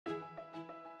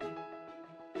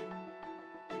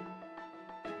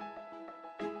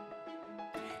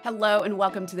Hello, and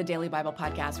welcome to the Daily Bible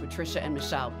Podcast with Tricia and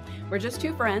Michelle. We're just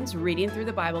two friends reading through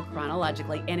the Bible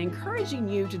chronologically and encouraging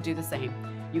you to do the same.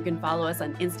 You can follow us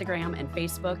on Instagram and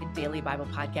Facebook, Daily Bible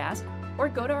Podcast, or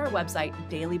go to our website,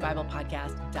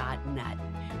 dailybiblepodcast.net.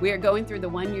 We are going through the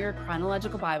 1 year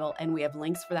chronological Bible, and we have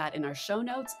links for that in our show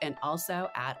notes and also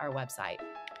at our website.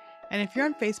 And if you're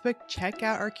on Facebook, check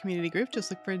out our community group.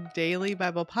 Just look for Daily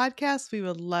Bible Podcast. We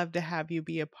would love to have you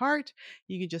be a part.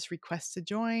 You can just request to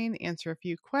join, answer a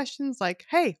few questions like,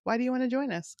 hey, why do you want to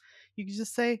join us? You can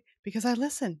just say, because I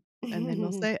listen. And then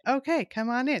we'll say, okay, come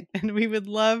on in. And we would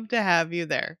love to have you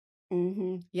there.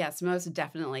 Yes, most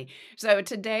definitely. So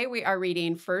today we are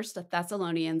reading 1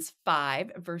 Thessalonians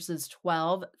 5, verses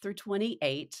 12 through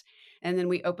 28. And then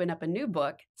we open up a new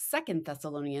book, 2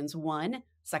 Thessalonians 1,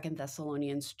 2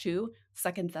 Thessalonians 2,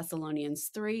 2 Thessalonians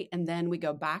 3, and then we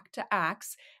go back to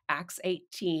Acts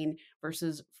 18,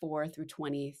 verses 4 through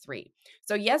 23.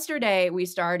 So yesterday we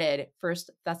started 1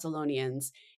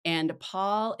 Thessalonians, and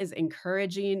Paul is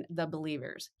encouraging the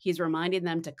believers. He's reminding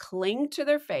them to cling to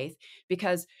their faith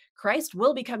because Christ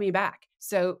will be coming back.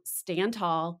 So stand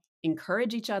tall,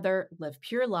 encourage each other, live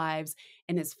pure lives.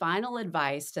 And his final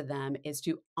advice to them is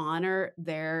to honor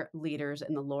their leaders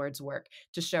in the Lord's work,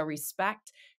 to show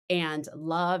respect and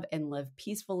love and live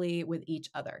peacefully with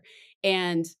each other.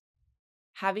 And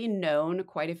having known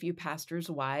quite a few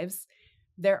pastors' wives,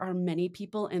 there are many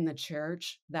people in the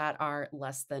church that are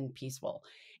less than peaceful.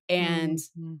 And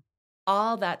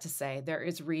all that to say, there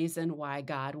is reason why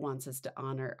God wants us to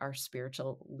honor our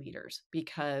spiritual leaders,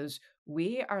 because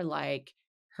we are like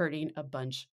herding a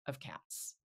bunch of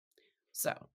cats.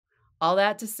 So all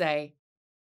that to say,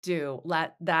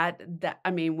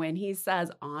 when he says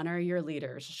honor your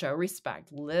leaders, show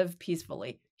respect, live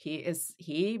peacefully,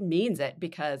 he means it,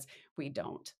 because we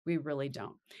really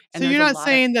don't. And so there's you're a not lot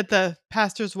saying that the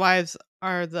pastors' wives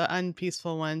are the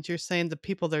unpeaceful ones. You're saying the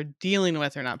people they're dealing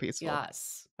with are not peaceful.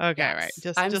 Yes. Okay, Yes. right.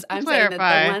 Just I'm to saying that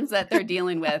clarify. the ones that they're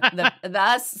dealing with,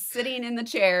 us sitting in the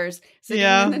chairs,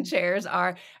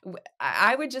 are,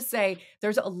 I would just say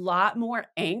there's a lot more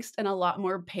angst and a lot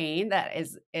more pain that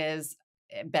is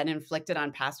been inflicted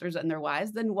on pastors and their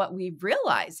wives than what we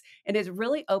realize. And it's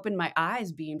really opened my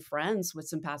eyes being friends with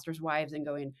some pastors' wives and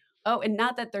going, oh, and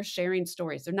not that they're sharing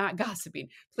stories. They're not gossiping.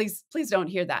 Please don't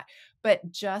hear that.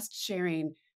 But just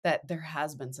sharing that there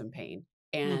has been some pain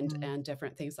and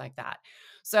different things like that.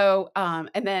 So,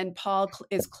 and then Paul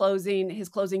is closing. His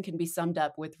closing can be summed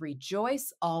up with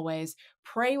rejoice always,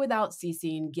 pray without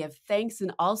ceasing, give thanks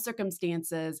in all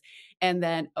circumstances. And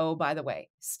then, oh, by the way,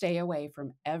 stay away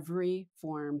from every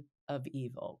form of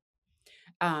evil.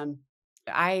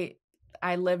 I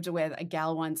lived with a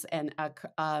gal once, and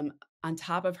on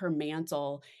top of her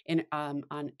mantle in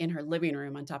her living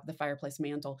room, on top of the fireplace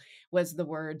mantle, was the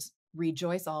words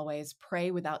rejoice always,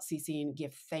 pray without ceasing,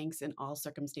 give thanks in all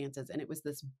circumstances. And it was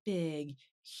this big,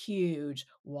 huge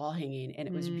wall hanging. And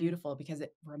it was beautiful because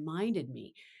it reminded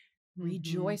me,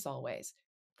 rejoice always,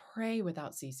 pray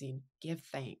without ceasing, give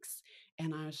thanks.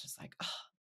 And I was just like,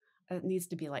 oh, it needs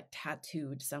to be like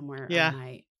tattooed somewhere on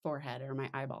my forehead or my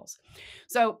eyeballs.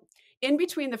 So in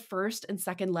between the first and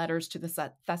second letters to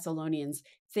the Thessalonians,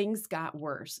 things got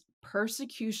worse.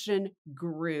 Persecution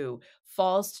grew.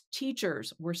 False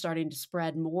teachers were starting to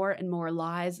spread more and more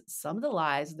lies. Some of the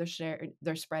lies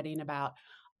they're spreading about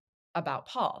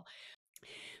Paul.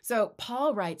 So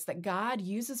Paul writes that God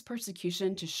uses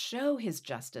persecution to show his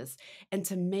justice and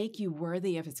to make you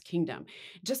worthy of his kingdom.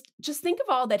 Just think of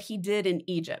all that he did in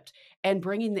Egypt and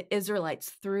bringing the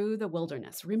Israelites through the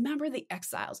wilderness. Remember the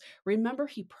exiles. Remember,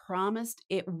 he promised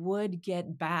it would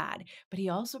get bad, but he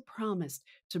also promised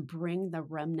to bring the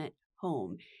remnant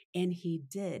home, and he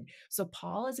did. So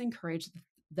Paul has encouraged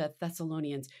the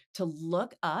Thessalonians to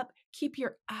look up, keep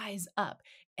your eyes up,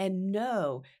 and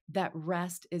know that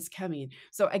rest is coming.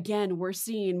 So again, we're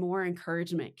seeing more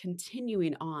encouragement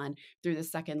continuing on through the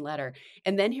second letter.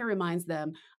 And then he reminds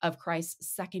them of Christ's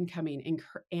second coming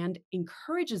and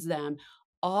encourages them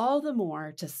all the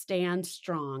more to stand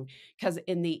strong, because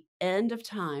in the end of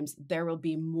times, there will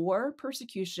be more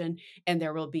persecution and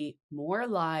there will be more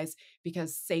lies,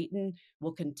 because Satan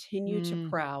will continue to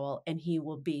prowl and he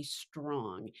will be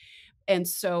strong. And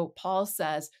so Paul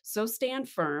says, so stand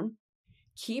firm,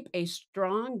 keep a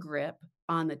strong grip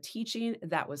on the teaching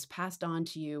that was passed on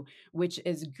to you, which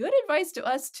is good advice to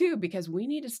us too, because we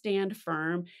need to stand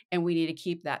firm and we need to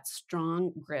keep that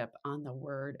strong grip on the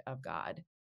word of God.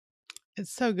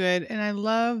 It's so good. And I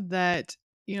love that,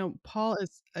 Paul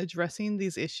is addressing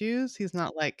these issues. He's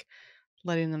not like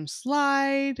letting them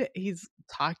slide. He's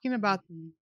talking about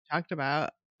talked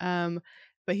about.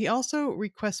 But he also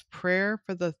requests prayer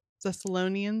for the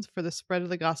Thessalonians for the spread of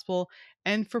the gospel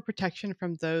and for protection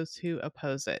from those who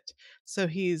oppose it. So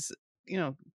he's, you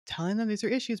know, telling them these are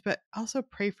issues, but also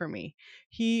pray for me.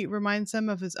 He reminds them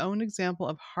of his own example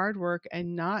of hard work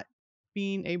and not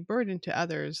being a burden to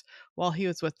others while he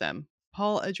was with them.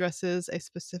 Paul addresses a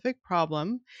specific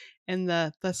problem in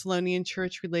the Thessalonian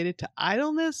church related to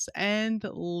idleness and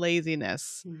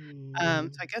laziness. So Hmm.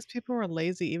 I guess people were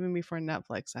lazy even before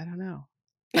Netflix. I don't know,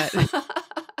 but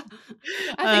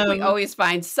I think we um, always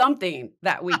find something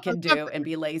that we can do something and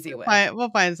be lazy with. we'll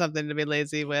find something to be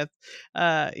lazy with.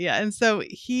 Yeah, and so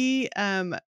he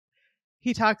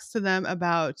talks to them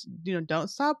about, don't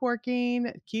stop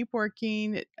working, keep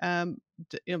working.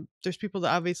 There's people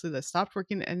that obviously that stopped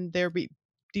working and they're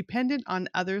dependent on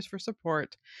others for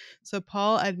support. So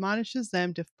Paul admonishes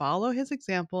them to follow his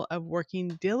example of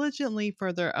working diligently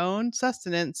for their own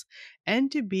sustenance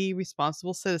and to be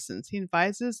responsible citizens. He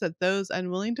advises that those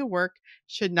unwilling to work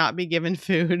should not be given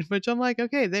food, which I'm like,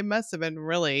 okay, they must have been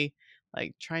really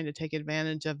like trying to take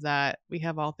advantage of that. We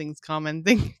have all things common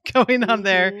thing going on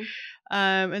there. Mhm.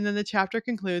 And then the chapter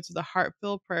concludes with a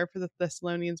heartfelt prayer for the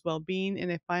Thessalonians' well being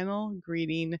and a final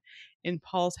greeting in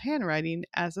Paul's handwriting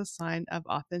as a sign of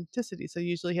authenticity. So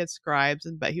usually he had scribes,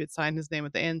 but he would sign his name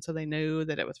at the end so they knew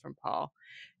that it was from Paul.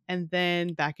 And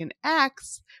then back in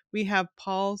Acts, we have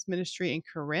Paul's ministry in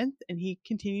Corinth, and he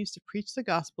continues to preach the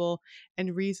gospel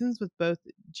and reasons with both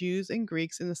Jews and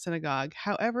Greeks in the synagogue.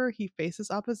 However, he faces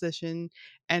opposition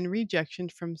and rejection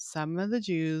from some of the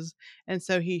Jews, and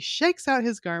so he shakes out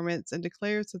his garments and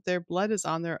declares that their blood is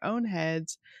on their own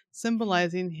heads,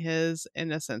 symbolizing his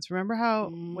innocence. Remember how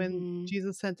when Mhm.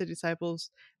 Jesus sent the disciples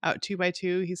out two by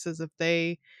two, he says if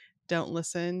they don't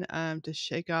listen, to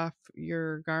shake off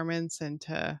your garments and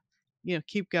to,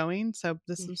 keep going. So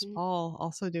this is Mhm. Paul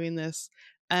also doing this.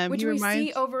 Which He we see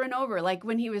reminds over and over, like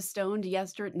when he was stoned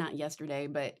not yesterday,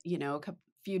 but, a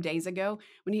few days ago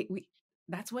when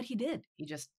that's what he did. He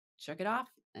just shook it off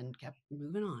and kept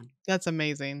moving on. That's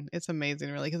amazing. It's amazing,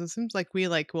 really, because it seems like we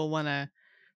like will want to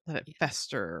let it Yeah.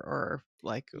 fester or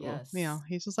like, Yes.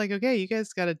 he's just like, okay, you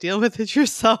guys got to deal with it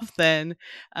yourself then.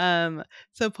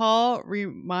 So Paul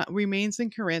remains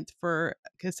in Corinth for,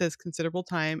 it says, considerable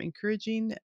time,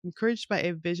 encouraged by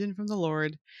a vision from the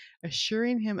Lord,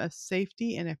 assuring him of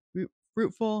safety and a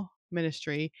fruitful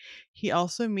ministry. He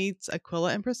also meets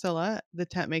Aquila and Priscilla, the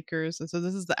tent makers. And so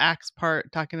this is the Acts part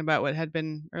talking about what had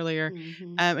been earlier.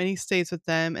 Mhm. And he stays with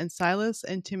them. And Silas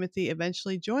and Timothy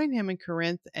eventually join him in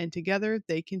Corinth, and together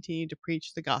they continue to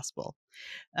preach the gospel.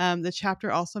 The chapter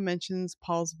also mentions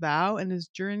Paul's vow and his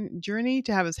journey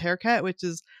to have his haircut, which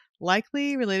is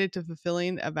likely related to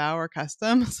fulfilling a vow or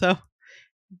custom. So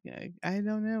yeah, I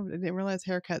don't know. I didn't realize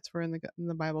haircuts were in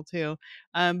the Bible too.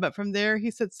 But from there,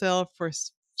 he set sail for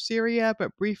Syria,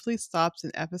 but briefly stops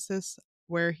in Ephesus,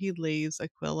 where he leaves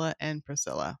Aquila and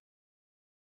Priscilla.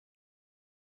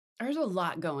 There's a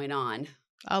lot going on.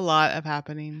 A lot of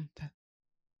happening.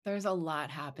 There's a lot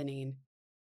happening.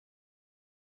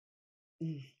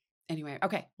 Mm. Anyway,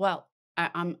 okay. Well,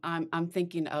 I'm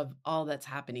thinking of all that's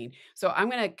happening. So I'm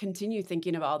going to continue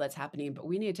thinking of all that's happening, but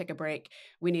we need to take a break.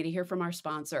 We need to hear from our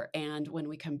sponsor, and when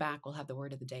we come back, we'll have the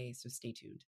word of the day. So stay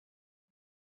tuned.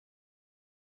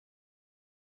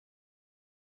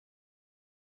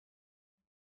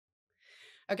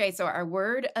 Okay, so our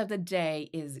word of the day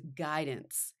is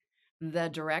guidance, the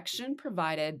direction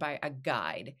provided by a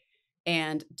guide.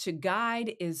 And to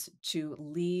guide is to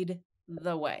lead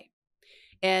the way.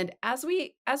 And as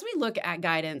we look at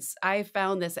guidance, I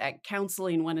found this at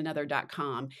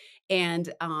counselingonеanother.com,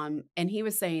 and he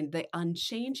was saying the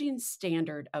unchanging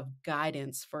standard of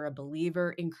guidance for a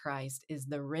believer in Christ is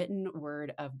the written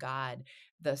word of God,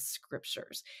 the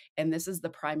scriptures. And this is the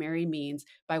primary means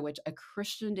by which a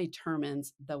Christian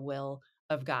determines the will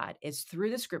of God. It's through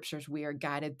the scriptures. We are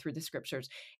guided through the scriptures.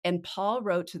 And Paul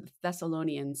wrote to the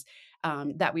Thessalonians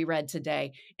that we read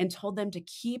today and told them to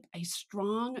keep a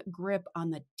strong grip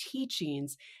on the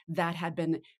teachings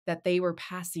that they were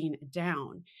passing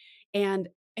down. And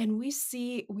we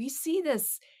see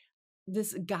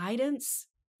this guidance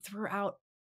throughout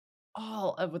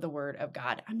all of the word of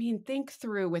God. I mean, think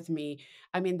through with me.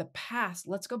 I mean, the past,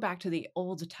 let's go back to the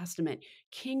Old Testament.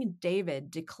 King David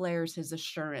declares his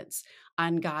assurance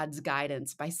on God's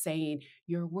guidance by saying,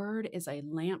 "Your word is a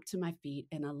lamp to my feet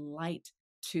and a light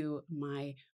to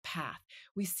my path.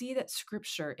 We see that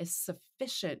scripture is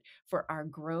sufficient for our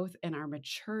growth and our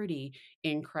maturity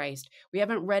in Christ. We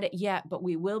haven't read it yet, but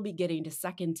we will be getting to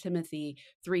 2 Timothy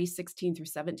 3:16 through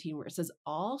 17, where it says,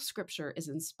 all scripture is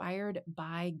inspired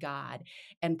by God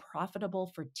and profitable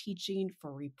for teaching,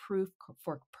 for reproof,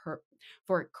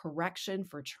 for correction,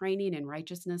 for training in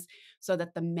righteousness, so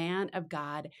that the man of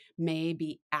God may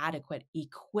be adequate,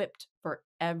 equipped for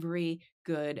every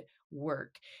good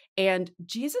work. And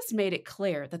Jesus made it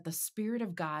clear that the Spirit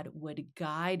of God would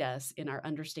guide us in our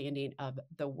understanding of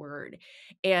the word.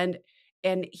 And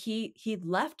he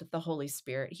left the Holy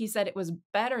Spirit. He said it was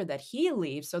better that he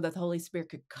leave so that the Holy Spirit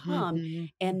could come Mhm, mhm.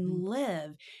 and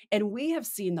live. And we have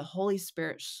seen the Holy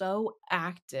Spirit so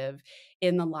active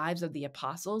in the lives of the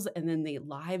apostles and in the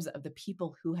lives of the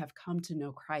people who have come to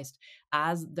know Christ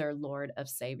as their Lord of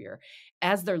Savior,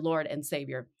 as their Lord and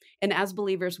Savior. And as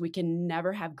believers, we can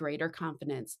never have greater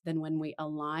confidence than when we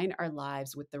align our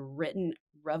lives with the written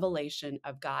revelation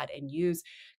of God and use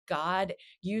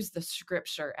the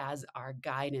scripture as our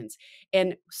guidance.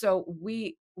 And so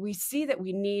we see that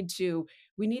we need to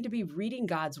be reading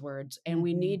God's words and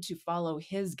we Mhm. need to follow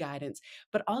his guidance.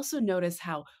 But also notice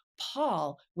how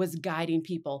Paul was guiding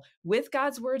people with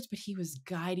God's words, but he was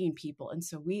guiding people. And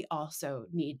so we also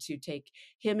need to take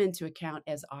him into account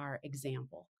as our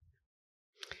example.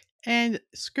 And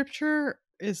scripture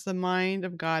is the mind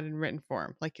of God in written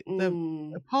form. Like the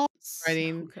Mm, Paul so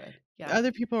writing, good. Yeah.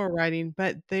 other people were writing,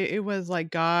 but it was like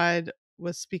God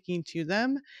was speaking to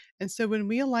them. And so when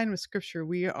we align with scripture,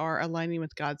 we are aligning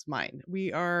with God's mind.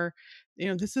 We are,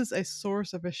 this is a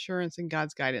source of assurance in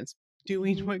God's guidance,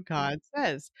 doing Mhm. what God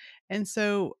says. And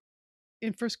so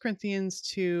in First Corinthians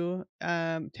 2,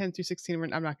 10 through 16,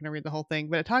 I'm not going to read the whole thing,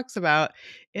 but it talks about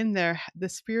in there, the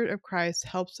Spirit of Christ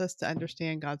helps us to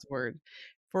understand God's word.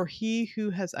 For he who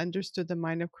has understood the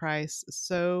mind of Christ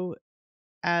so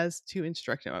as to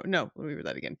instruct him. Oh, no, let me read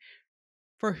that again.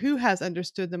 For who has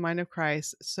understood the mind of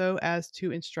Christ so as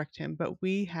to instruct him? But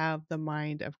we have the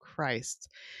mind of Christ.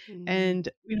 Mm, And,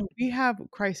 we have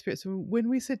Christ's Spirit. So when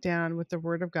we sit down with the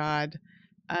word of God,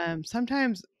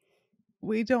 sometimes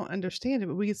we don't understand it,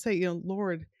 but we can say,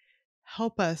 Lord,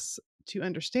 help us to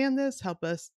understand this. Help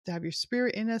us to have your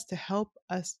spirit in us to help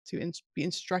us to be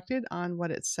instructed on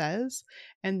what it says.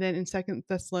 And then in Second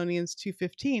Thessalonians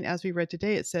 2:15, as we read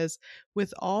today, it says,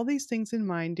 with all these things in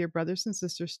mind, dear brothers and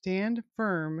sisters, stand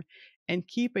firm and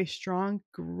keep a strong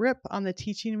grip on the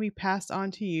teaching we passed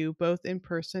on to you, both in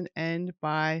person and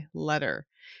by letter.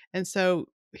 And so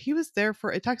he was there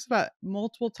for, it talks about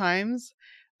multiple times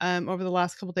over the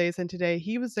last couple days and today.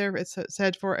 He was there, it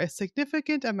said, for a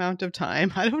significant amount of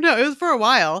time. I don't know. It was for a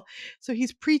while. So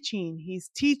he's preaching, he's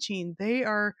teaching. They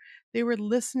were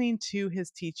listening to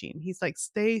his teaching. He's like,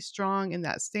 stay strong in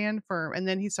that, stand firm. And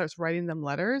then he starts writing them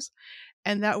letters.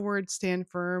 And that word stand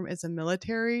firm is a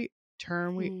military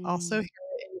term. We also hear mm,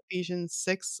 it in Ephesians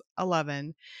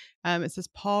 6:11. It says,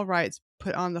 Paul writes,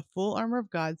 put on the full armor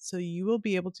of God so you will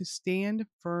be able to stand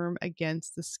firm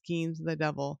against the schemes of the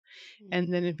devil.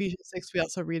 And then in mm, Ephesians 6, we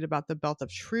also read about the belt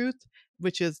of truth,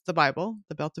 which is the Bible,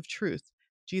 the belt of truth.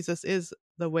 Jesus is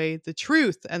the way, the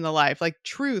truth, and the life. Like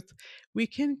truth, we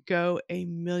can go a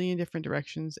million different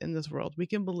directions in this world. We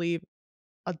can believe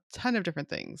a ton of different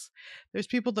things. There's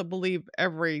people that believe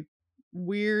every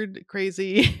weird,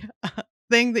 crazy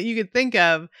thing that you could think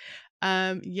of.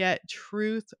 Yet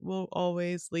truth will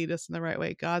always lead us in the right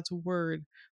way. God's word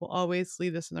will always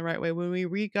lead us in the right way. When we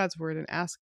read God's word and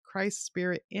ask Christ's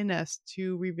spirit in us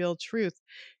to reveal truth,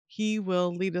 he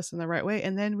will lead us in the right way.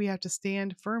 And then we have to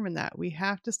stand firm in that. We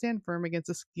have to stand firm against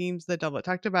the schemes of the devil. It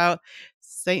talked about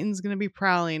Satan's going to be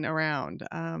prowling around.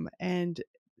 And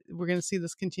we're going to see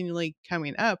this continually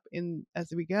coming up in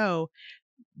as we go.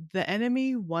 The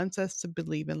enemy wants us to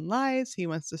believe in lies. He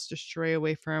wants us to stray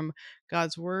away from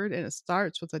God's word. And it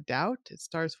starts with a doubt. It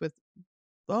starts with,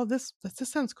 well, this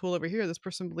sounds cool over here. This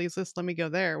person believes this. Let me go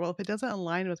there. Well, if it doesn't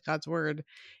align with God's word,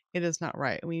 it is not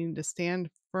right. We need to stand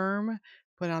firm,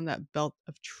 put on that belt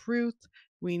of truth.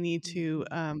 We need to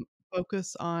mm,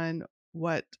 focus on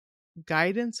what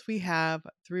guidance we have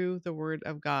through the word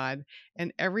of God,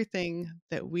 and everything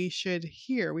that we should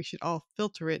hear, we should all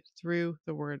filter it through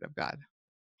the word of God.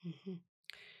 mhm.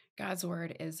 God's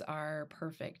word is our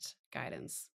perfect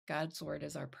guidance. God's word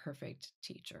is our perfect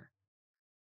teacher.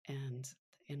 And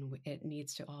it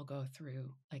needs to all go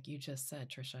through, like you just said,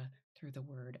 Tricia, through the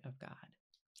word of God.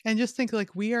 And just think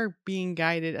like we are being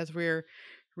guided as we're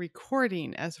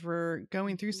recording, as we're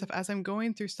going through Mhm, stuff, as I'm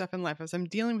going through stuff in life, as I'm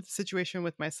dealing with the situation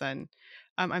with my son.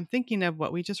 I'm thinking of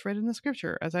what we just read in the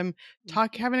scripture. As I'm mhm,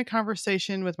 having a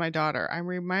conversation with my daughter, I'm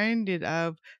reminded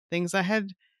of things I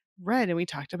had read and we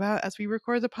talked about as we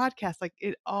record the podcast. Like,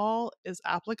 it all is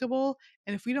applicable.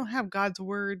 And if we don't have God's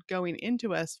word going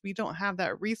into us, we don't have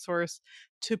that resource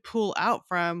to pull out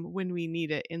from when we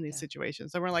need it in these Yeah.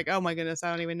 situations. And we're like, oh my goodness,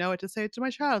 I don't even know what to say to my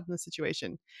child in this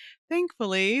situation.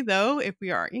 Thankfully, though, if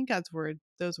we are in God's word,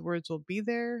 those words will be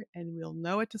there and we'll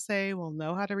know what to say. We'll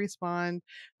know how to respond,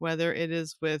 whether it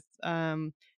is with,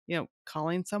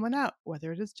 calling someone out,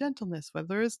 whether it is gentleness,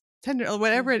 whether it's tender, or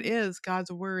whatever it Hmm. is,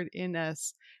 God's word in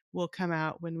us will come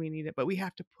out when we need it, but we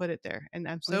have to put it there. And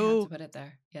I'm We have to so, put it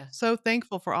there. Yeah. so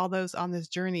thankful for all those on this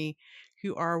journey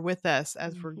who are with us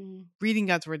as we're Hmm. reading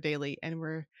God's word daily and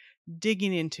we're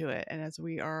digging into it and as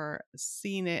we are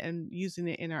seeing it and using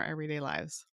it in our everyday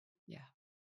lives. Yeah.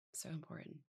 So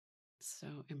important.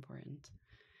 So important.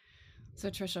 So,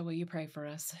 Tricia, will you pray for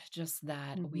us just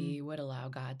that Mm-hmm. we would allow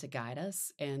God to guide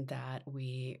us and that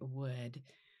we would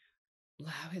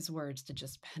allow his words to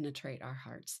just penetrate our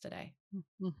hearts today?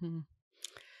 Mm-hmm.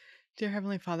 Dear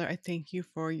Heavenly Father, I thank you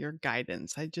for your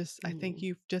guidance. I thank Mm,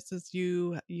 you just as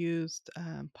you used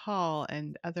Paul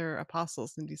and other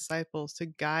apostles and disciples to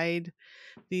guide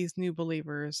these new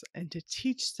believers and to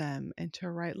teach them and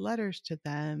to write letters to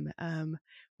them.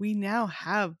 We now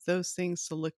have those things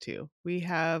to look to. We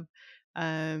have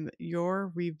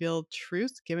your revealed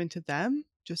truth given to them,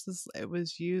 just as it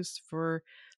was used for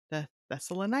the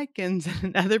Thessalonians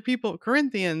and other people,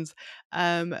 Corinthians.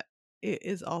 It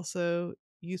is also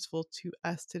useful to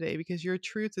us today because your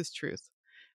truth is truth.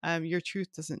 Your truth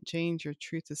doesn't change. Your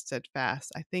truth is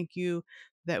steadfast. I thank you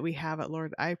that we have it,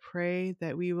 Lord. I pray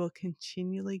that we will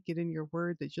continually get in your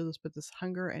word, that you'll just put this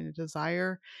hunger and a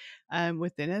desire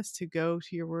within us to go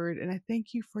to your word. And I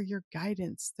thank you for your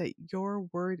guidance, that your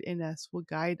word in us will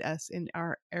guide us in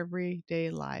our everyday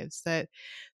lives, that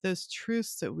those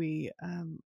truths that we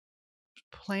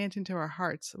plant into our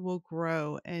hearts will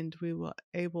grow and we will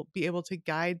be able to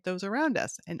guide those around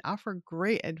us and offer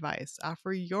great advice,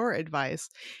 offer your advice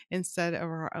instead of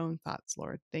our own thoughts,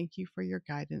 Lord. Thank you for your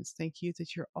guidance. Thank you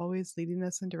that you're always leading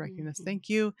us and directing us. mhm, Thank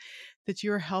you that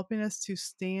you are helping us to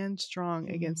stand strong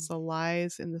against mhm, the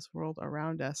lies in this world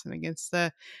around us and against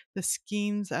the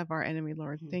schemes of our enemy,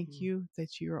 Lord. Thank mhm. you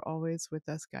that you are always with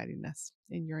us, guiding us.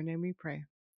 In your name we pray.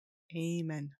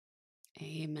 Amen.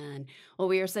 Amen. Well,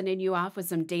 we are sending you off with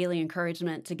some daily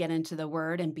encouragement to get into the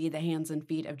word and be the hands and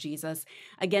feet of Jesus.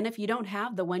 Again, if you don't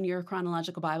have the 1 Year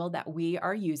Chronological Bible that we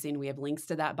are using, we have links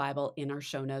to that Bible in our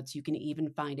show notes. You can even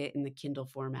find it in the Kindle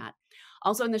format.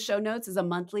 Also, in the show notes is a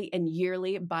monthly and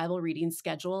yearly Bible reading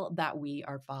schedule that we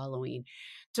are following.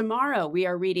 Tomorrow, we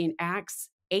are reading Acts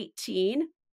 18,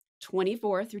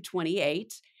 24 through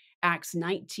 28, Acts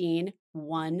 19,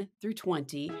 1 through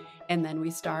 20, and then we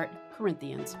start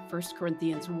Corinthians, 1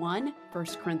 Corinthians 1, 1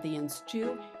 Corinthians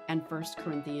 2, and 1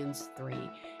 Corinthians 3.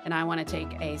 And I want to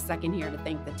take a second here to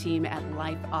thank the team at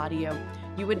LifeAudio.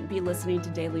 You wouldn't be listening to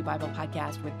Daily Bible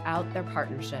Podcast without their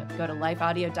partnership. Go to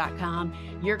lifeaudio.com.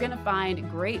 You're going to find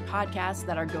great podcasts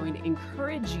that are going to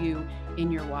encourage you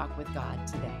in your walk with God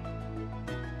today.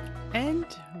 And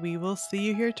we will see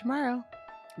you here tomorrow.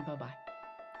 Bye-bye.